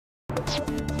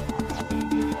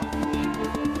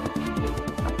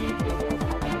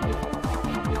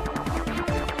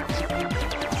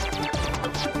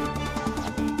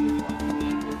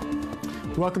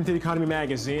Welcome to the Economy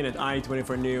Magazine at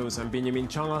I24 News. I'm Binyamin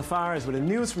Tjong-Alvares with the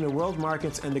news from the world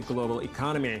markets and the global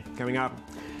economy. Coming up,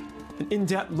 an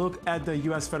in-depth look at the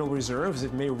U.S. Federal Reserve as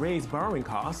it may raise borrowing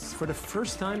costs for the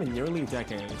first time in nearly a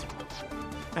decade.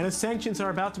 And as sanctions are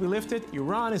about to be lifted,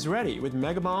 Iran is ready with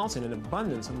megamalls and an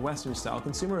abundance of Western-style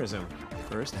consumerism.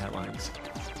 First, the headlines.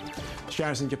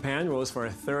 Shares in Japan rose for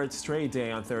a third straight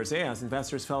day on Thursday as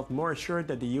investors felt more assured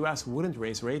that the U.S. wouldn't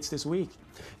raise rates this week.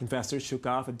 Investors shook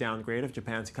off a downgrade of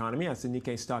Japan's economy as the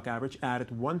Nikkei stock average added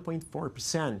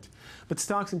 1.4%. But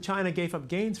stocks in China gave up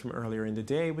gains from earlier in the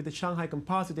day, with the Shanghai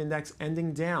Composite Index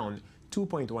ending down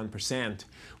 2.1%.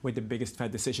 With the biggest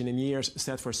Fed decision in years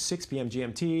set for 6 p.m.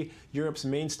 GMT, Europe's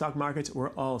main stock markets were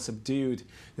all subdued.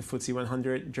 The FTSE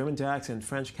 100, German DAX, and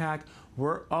French CAC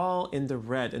were all in the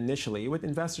red initially, with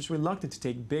investors reluctant to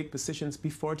take big positions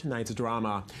before tonight's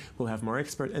drama. We'll have more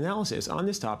expert analysis on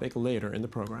this topic later in the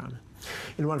program.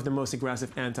 In one of the most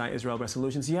aggressive anti-Israel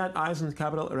resolutions yet, Iceland's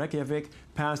capital Reykjavik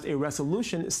passed a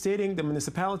resolution stating the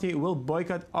municipality will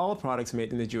boycott all products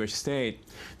made in the Jewish state.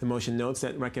 The motion notes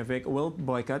that Reykjavik will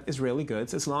boycott Israeli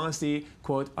goods as long as the,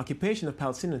 quote, occupation of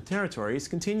Palestinian territories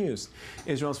continues.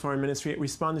 Israel's foreign ministry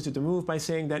responded to the move by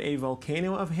saying that a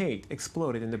volcano of hate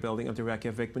exploded in the building of the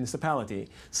Reykjavik municipality,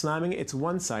 slamming its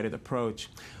one-sided approach.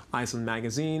 Iceland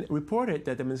magazine reported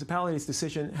that the municipality's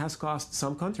decision has caused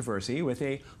some controversy, with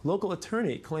a local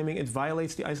attorney claiming it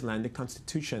violates the Icelandic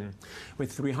constitution.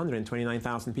 With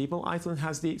 329,000 people, Iceland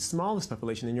has the smallest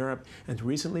population in Europe and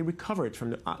recently recovered from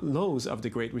the lows of the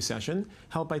Great Recession,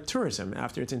 helped by tourism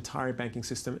after its entire banking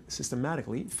system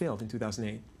systematically failed in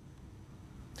 2008.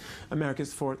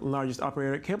 America's fourth largest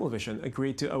operator, Cablevision,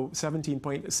 agreed to a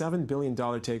 $17.7 billion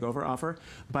takeover offer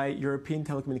by European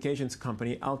telecommunications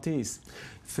company Altice.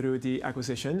 Through the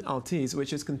acquisition, Altice,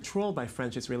 which is controlled by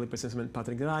French-Israeli businessman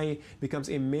Patrick Drahi, becomes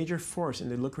a major force in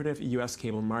the lucrative U.S.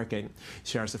 cable market.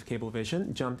 Shares of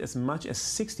Cablevision jumped as much as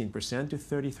 16% to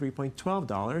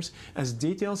 $33.12 as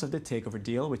details of the takeover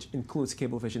deal, which includes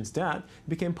Cablevision's debt,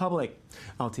 became public.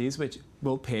 Altice, which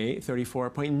will pay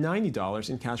 $34.90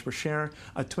 in cash per share,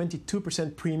 a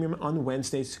 22% premium on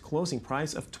Wednesday's closing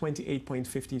price of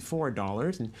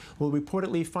 $28.54, and will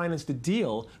reportedly finance the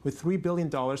deal with $3 billion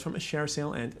from a share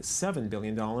sale and $7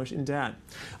 billion in debt.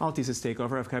 Altice's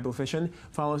takeover of Cablevision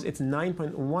follows its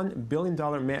 $9.1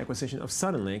 billion May acquisition of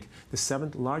Suddenlink, the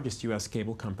seventh largest U.S.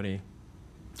 cable company.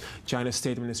 China's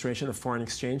State Administration of Foreign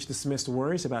Exchange dismissed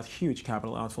worries about huge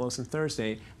capital outflows on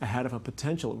Thursday ahead of a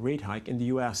potential rate hike in the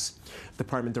U.S.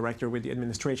 Department Director with the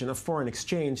Administration of Foreign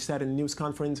Exchange said in a news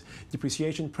conference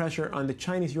depreciation pressure on the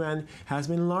Chinese yuan has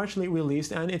been largely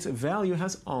released and its value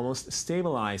has almost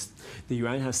stabilized. The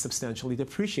yuan has substantially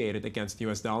depreciated against the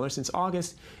U.S. dollar since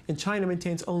August, and China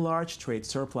maintains a large trade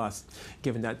surplus.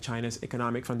 Given that China's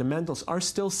economic fundamentals are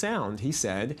still sound, he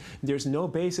said, there's no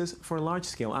basis for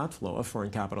large-scale outflow of foreign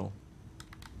capital.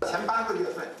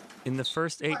 In the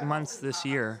first 8 months this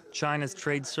year, China's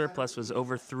trade surplus was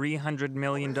over $300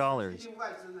 million.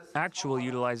 Actual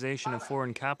utilization of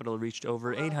foreign capital reached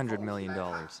over $800 million.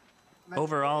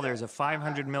 Overall, there's a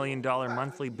 $500 million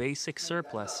monthly basic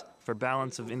surplus for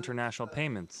balance of international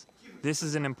payments. This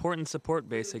is an important support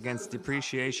base against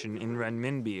depreciation in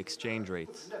renminbi exchange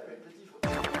rates.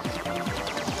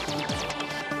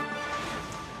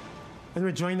 And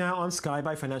we're joined now on Sky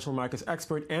by financial markets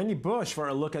expert Andy Bush for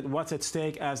a look at what's at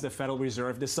stake as the Federal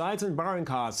Reserve decides on borrowing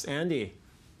costs. Andy.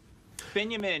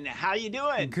 Binyamin, how you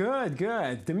doing? Good,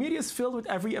 good. The media is filled with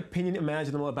every opinion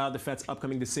imaginable about the Fed's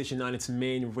upcoming decision on its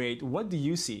main rate. What do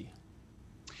you see?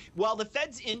 Well, the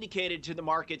Fed's indicated to the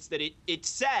markets that it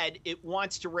said it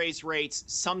wants to raise rates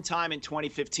sometime in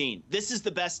 2015. This is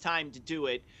the best time to do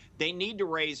it. They need to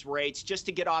raise rates just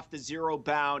to get off the zero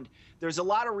bound. There's a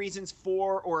lot of reasons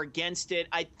for or against it.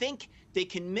 I think they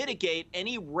can mitigate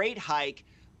any rate hike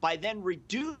by then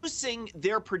reducing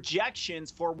their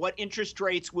projections for what interest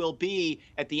rates will be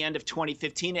at the end of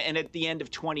 2015 and at the end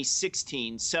of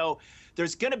 2016. So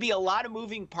there's going to be a lot of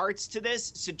moving parts to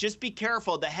this, so just be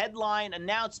careful. The headline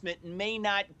announcement may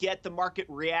not get the market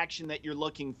reaction that you're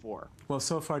looking for. Well,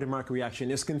 so far the market reaction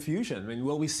is confusion. I mean,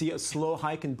 will we see a slow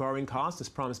hike in borrowing costs as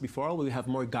promised before? Will we have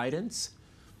more guidance?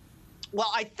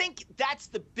 Well, I think that's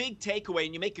the big takeaway,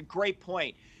 and you make a great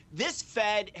point. This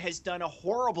Fed has done a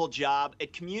horrible job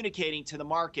at communicating to the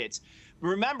markets.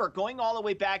 Remember, going all the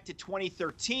way back to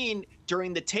 2013,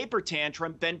 during the taper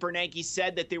tantrum, Ben Bernanke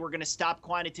said that they were going to stop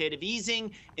quantitative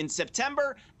easing in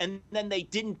September, and then they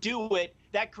didn't do it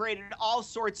That created all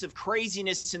sorts of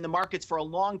craziness in the markets for a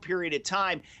long period of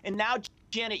time. And now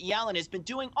Janet Yellen has been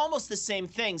doing almost the same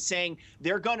thing, saying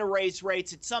they're going to raise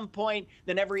rates at some point.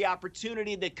 Then every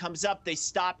opportunity that comes up, they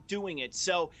stop doing it.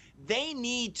 So they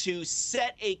need to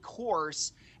set a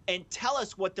course and tell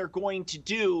us what they're going to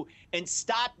do and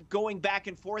stop going back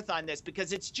and forth on this,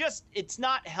 because it's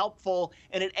not helpful,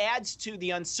 and it adds to the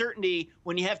uncertainty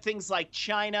when you have things like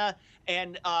China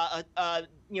and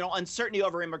uncertainty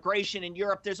over immigration in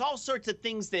Europe. There's all sorts of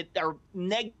things that are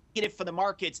negative for the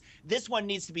markets. This one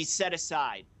needs to be set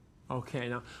aside. Okay,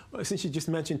 now since you just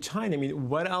mentioned China, I mean,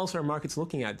 what else are markets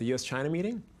looking at? The U.S.-China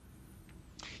meeting?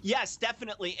 Yes,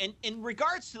 definitely. And in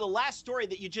regards to the last story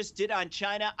that you just did on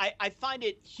China, I find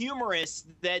it humorous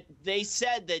that they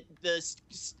said that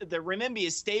the renminbi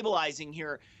is stabilizing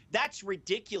here. That's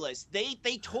ridiculous. They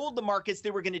told the markets they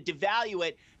were going to devalue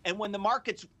it, and when the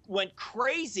markets went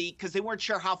crazy because they weren't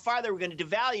sure how far they were going to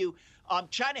devalue,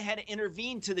 China had to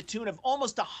intervene to the tune of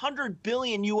almost $100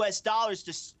 billion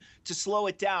to slow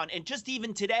it down. And just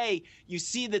even today, you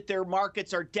see that their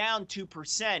markets are down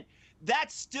 2%.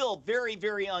 That's still very,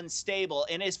 very unstable.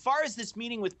 And as far as this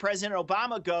meeting with President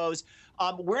Obama goes,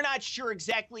 we're not sure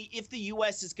exactly if the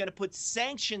U.S. is going to put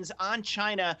sanctions on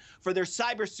China for their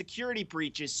cybersecurity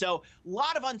breaches. So a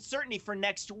lot of uncertainty for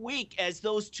next week as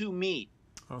those two meet.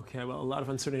 Okay, well, a lot of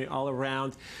uncertainty all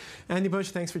around. Andy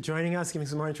Bush, thanks for joining us, giving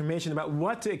some more information about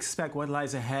what to expect, what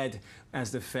lies ahead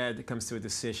as the Fed comes to a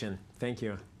decision. Thank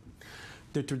you.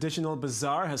 The traditional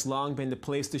bazaar has long been the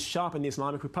place to shop in the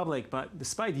Islamic Republic, but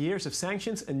despite years of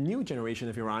sanctions, a new generation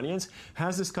of Iranians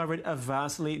has discovered a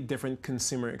vastly different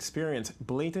consumer experience,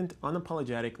 blatant,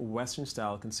 unapologetic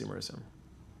Western-style consumerism.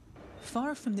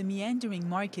 Far from the meandering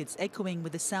markets echoing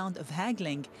with the sound of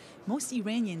haggling, most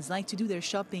Iranians like to do their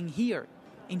shopping here,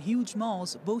 in huge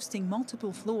malls boasting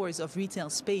multiple floors of retail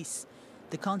space.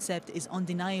 The concept is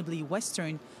undeniably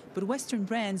Western, but Western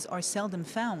brands are seldom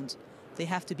found. They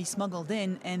have to be smuggled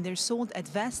in, and they're sold at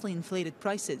vastly inflated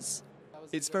prices.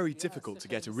 It's very difficult to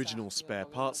get original spare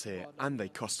parts here, and they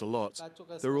cost a lot.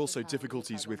 There are also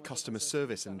difficulties with customer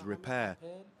service and repair.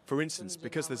 For instance,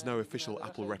 because there's no official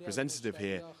Apple representative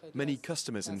here, many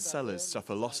customers and sellers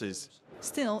suffer losses.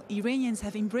 Still, Iranians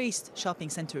have embraced shopping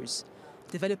centers.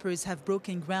 Developers have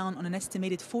broken ground on an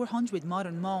estimated 400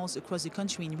 modern malls across the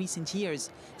country in recent years,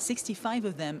 65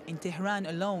 of them in Tehran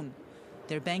alone.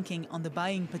 They're banking on the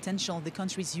buying potential of the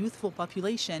country's youthful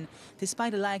population,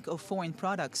 despite a lack of foreign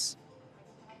products.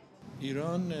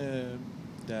 Over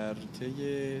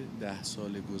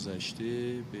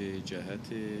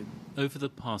the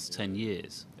past 10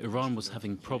 years, Iran was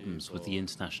having problems with the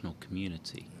international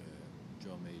community.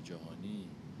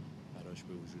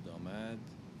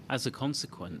 As a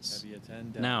consequence,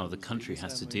 now the country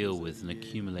has to deal with an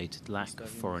accumulated lack of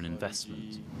foreign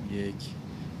investment.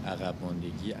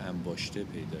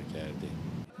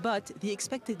 But the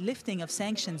expected lifting of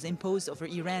sanctions imposed over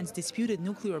Iran's disputed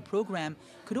nuclear program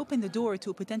could open the door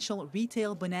to a potential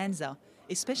retail bonanza,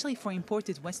 especially for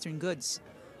imported Western goods.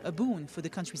 A boon for the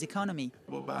country's economy.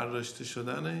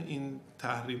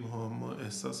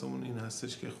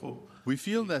 We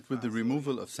feel that with the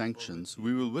removal of sanctions,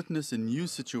 we will witness a new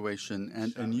situation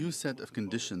and a new set of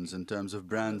conditions in terms of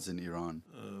brands in Iran.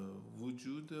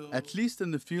 At least in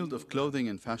the field of clothing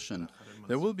and fashion,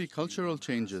 there will be cultural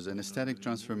changes and aesthetic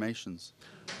transformations.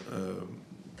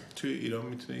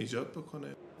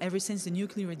 Ever since the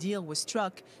nuclear deal was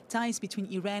struck, ties between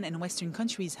Iran and Western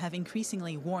countries have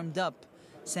increasingly warmed up.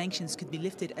 Sanctions could be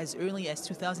lifted as early as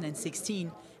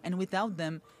 2016, and without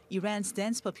them, Iran's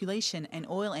dense population and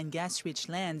oil and gas-rich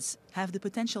lands have the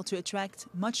potential to attract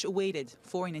much-awaited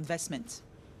foreign investment.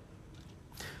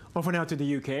 Over now to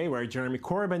the UK, where Jeremy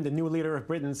Corbyn, the new leader of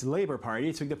Britain's Labour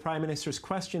Party, took the Prime Minister's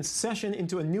questions session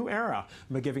into a new era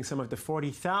by giving some of the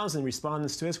 40,000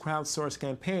 respondents to his crowdsourced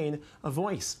campaign a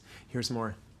voice. Here's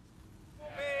more.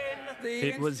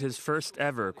 It was his first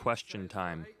ever question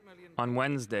time. On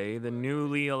Wednesday, the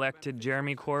newly elected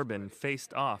Jeremy Corbyn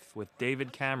faced off with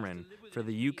David Cameron for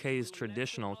the UK's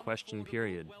traditional question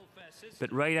period.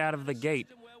 But right out of the gate,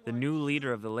 the new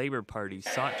leader of the Labour Party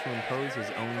sought to impose his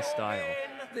own style.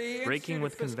 Breaking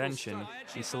with convention,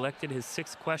 he selected his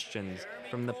 6 questions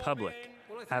from the public,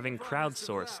 having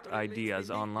crowdsourced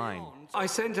ideas online. I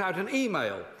sent out an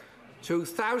email to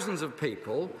thousands of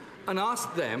people and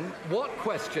asked them what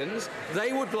questions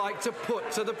they would like to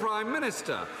put to the Prime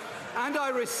Minister. And I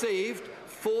received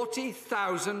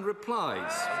 40,000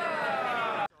 replies.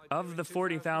 Of the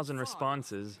 40,000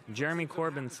 responses, Jeremy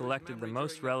Corbyn selected the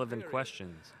most relevant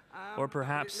questions. or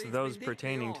perhaps those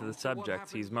pertaining to the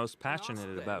subjects he's most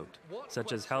passionate about,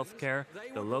 such as healthcare,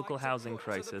 the local housing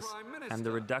crisis, and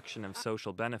the reduction of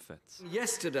social benefits.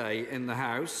 Yesterday in the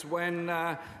House, when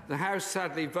the House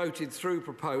sadly voted through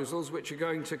proposals which are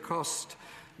going to cost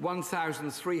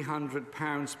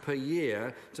 £1,300 per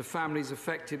year to families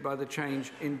affected by the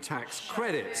change in tax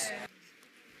credits.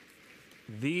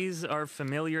 These are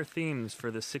familiar themes for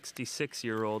the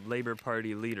 66-year-old Labour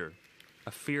Party leader,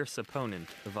 a fierce opponent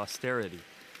of austerity.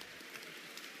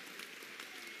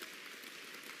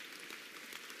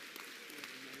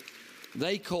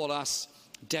 They call us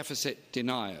deficit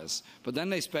deniers, but then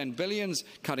they spend billions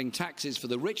cutting taxes for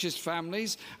the richest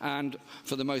families and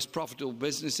for the most profitable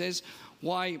businesses.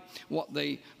 Why, what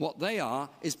they are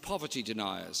is poverty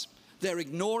deniers. They're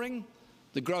ignoring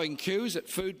the growing queues at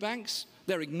food banks.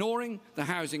 They're ignoring the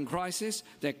housing crisis.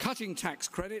 They're cutting tax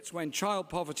credits when child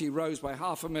poverty rose by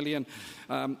 500,000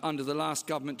 under the last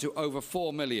government to over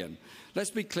 4 million.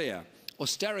 Let's be clear.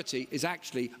 Austerity is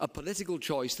actually a political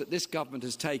choice that this government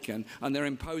has taken, and they're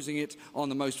imposing it on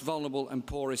the most vulnerable and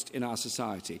poorest in our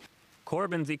society.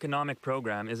 Corbyn's economic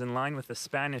program is in line with the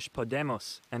Spanish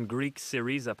Podemos and Greek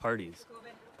Syriza parties.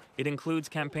 It includes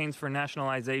campaigns for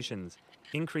nationalizations,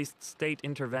 increased state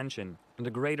intervention, and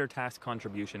a greater tax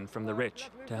contribution from the rich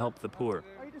to help the poor.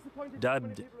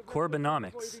 Dubbed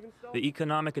Corbynomics, the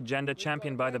economic agenda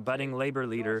championed by the budding Labour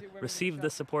leader received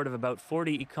the support of about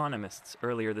 40 economists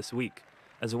earlier this week,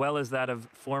 as well as that of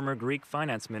former Greek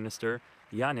finance minister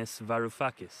Yanis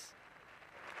Varoufakis.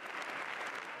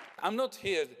 I'm not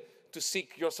here to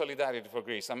seek your solidarity for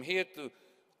Greece. I'm here to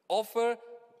offer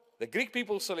the Greek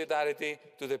people's solidarity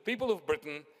to the people of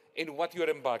Britain in what you're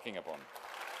embarking upon.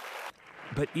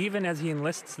 But even as he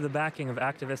enlists the backing of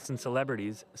activists and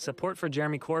celebrities, support for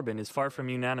Jeremy Corbyn is far from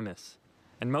unanimous,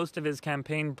 and most of his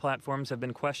campaign platforms have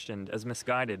been questioned as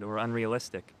misguided or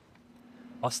unrealistic.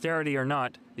 Austerity or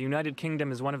not, the United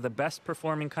Kingdom is one of the best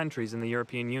performing countries in the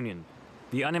European Union.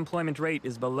 The unemployment rate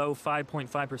is below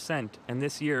 5.5%, and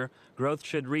this year, growth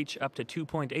should reach up to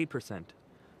 2.8%,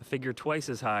 a figure twice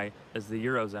as high as the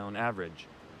Eurozone average.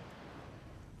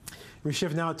 We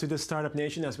shift now to the Startup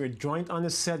Nation as we're joined on the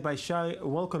set by Shai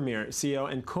Wolkomir,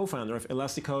 CEO and co-founder of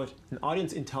Elasticode, an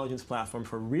audience intelligence platform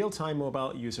for real-time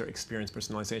mobile user experience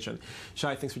personalization.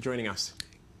 Shai, thanks for joining us.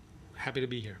 Happy to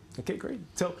be here. Okay, great.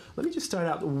 So let me just start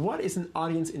out. What is an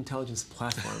audience intelligence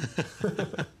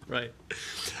platform? Right.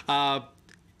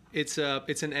 It's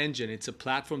an engine. It's a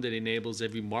platform that enables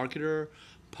every marketer,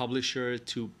 publisher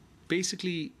to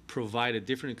basically provide a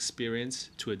different experience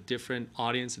to a different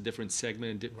audience, a different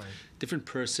segment, different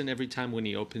person. Every time when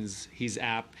he opens his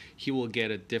app, he will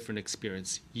get a different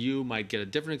experience. You might get a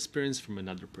different experience from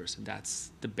another person.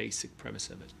 That's the basic premise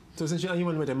of it. So essentially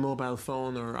anyone with a mobile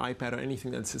phone or iPad or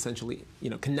anything that's essentially,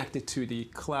 connected to the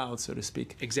cloud, so to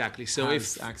speak. Exactly. So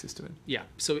has access to it. Yeah.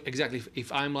 So exactly.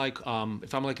 If I'm like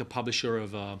a publisher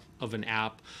of an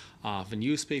app, of a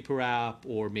newspaper app,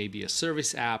 or maybe a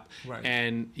service app,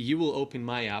 and you will open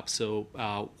my app. So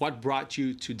what brought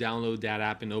you to download that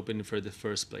app and open it for the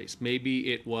first place?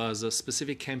 Maybe it was a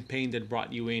specific campaign that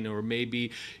brought you in, or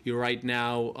maybe you're right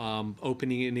now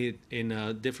opening it in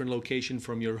a different location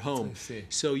from your home. I see.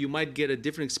 So you might get a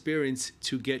different experience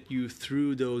to get you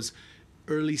through those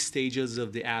early stages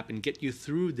of the app and get you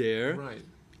through there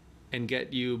and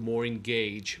get you more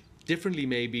engaged. Differently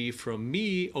maybe from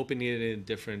me opening it in a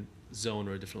different zone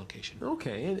or a different location.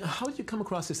 Okay, and how did you come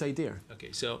across this idea?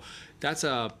 Okay, so that's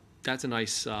a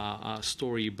nice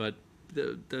story, but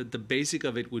the basic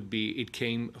of it would be it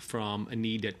came from a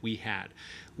need that we had.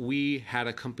 We had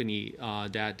a company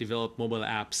that developed mobile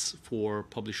apps for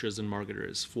publishers and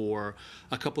marketers for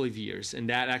a couple of years, and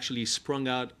that actually sprung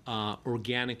out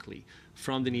organically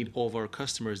from the need of our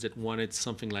customers that wanted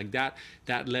something like that.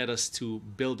 That led us to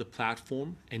build a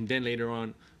platform, and then later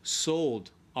on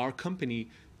sold our company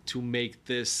to make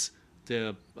this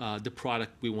the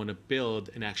product we want to build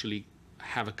and actually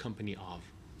have a company of.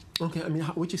 Okay, I mean,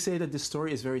 would you say that this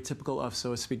story is very typical of,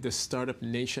 so to speak, the Startup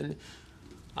Nation?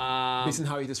 Based on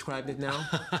how you described it now?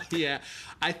 Yeah,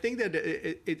 I think that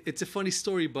it's a funny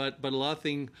story, but a lot of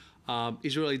things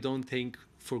Israeli don't take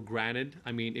for granted.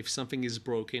 I mean, if something is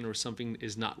broken or something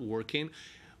is not working,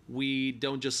 we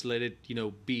don't just let it,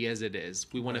 be as it is.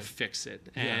 We want to fix it.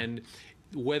 Yeah. And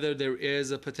whether there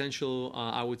is a potential,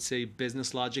 I would say,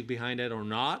 business logic behind it or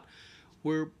not,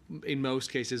 we're, in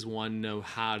most cases, want to know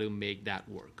how to make that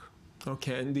work.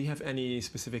 Okay, and do you have any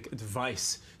specific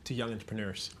advice to young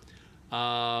entrepreneurs?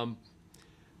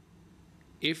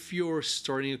 If you're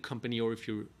starting a company or if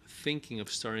you're thinking of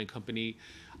starting a company,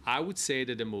 I would say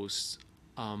that the most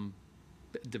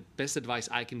the best advice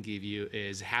I can give you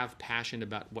is have passion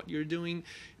about what you're doing,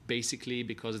 basically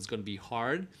because it's going to be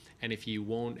hard. And if you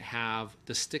won't have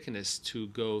the stickiness to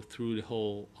go through the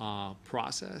whole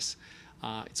process,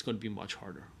 it's going to be much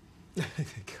harder.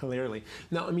 Clearly.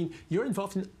 Now, I mean, you're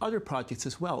involved in other projects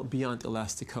as well beyond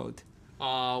Elasticode.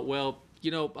 Well, you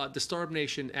know, the Startup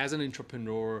Nation, as an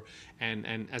entrepreneur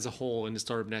and as a whole in the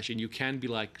Startup Nation, you can be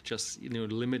like just, you know,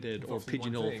 limited or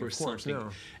pigeonholed for something. No.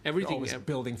 Everything, always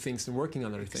building things and working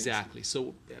on other things. Exactly.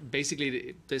 So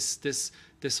basically,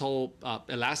 this whole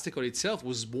Elasticode itself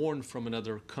was born from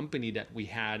another company that we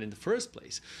had in the first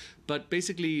place. But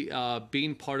basically,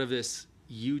 being part of this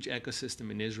huge ecosystem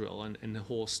in Israel and the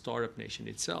whole Startup Nation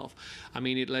itself, I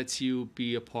mean, it lets you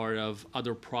be a part of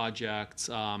other projects,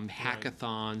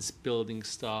 hackathons, building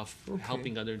stuff,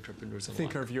 helping other entrepreneurs along. I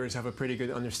think our viewers have a pretty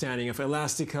good understanding of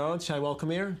Elasticode. Shai, welcome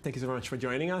here. Thank you so much for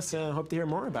joining us. Hope to hear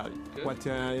more about it, what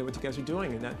you guys are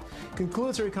doing. And that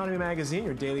concludes our Economy Magazine,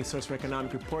 your daily source for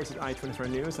economic reports at I-24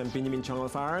 News. I'm Binyamin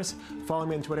Tjong-Alvares. Follow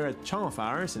me on Twitter at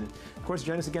Tjong-Alvares. And, of course,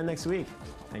 join us again next week.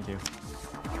 Thank you.